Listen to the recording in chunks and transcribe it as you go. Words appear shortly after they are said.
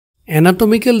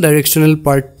Anatomical Directional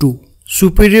Part 2,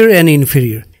 Superior and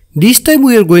Inferior. This time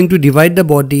we are going to divide the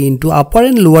body into upper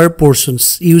and lower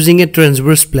portions using a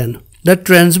transverse plane. The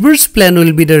transverse plane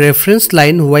will be the reference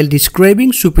line while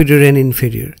describing superior and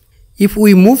inferior. If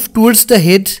we move towards the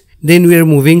head, then we are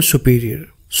moving superior.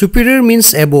 Superior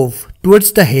means above,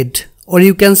 towards the head, or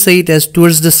you can say it as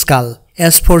towards the skull.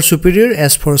 As for superior,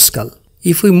 as for skull.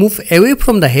 If we move away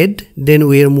from the head, then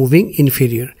we are moving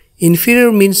inferior.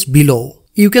 Inferior means below.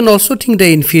 You can also think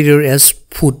the inferior as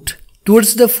foot.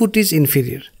 Towards the foot is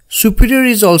inferior. Superior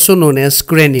is also known as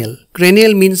cranial.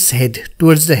 Cranial means head,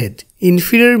 towards the head.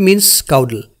 Inferior means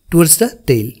caudal, towards the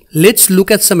tail. Let's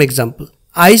look at some example.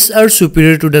 Eyes are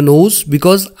superior to the nose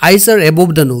because eyes are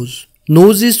above the nose.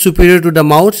 Nose is superior to the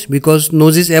mouth because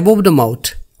nose is above the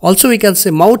mouth. Also we can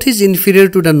say mouth is inferior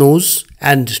to the nose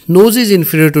and nose is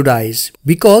inferior to the eyes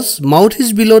because mouth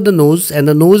is below the nose and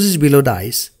the nose is below the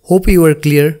eyes. Hope you are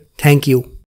clear. Thank you.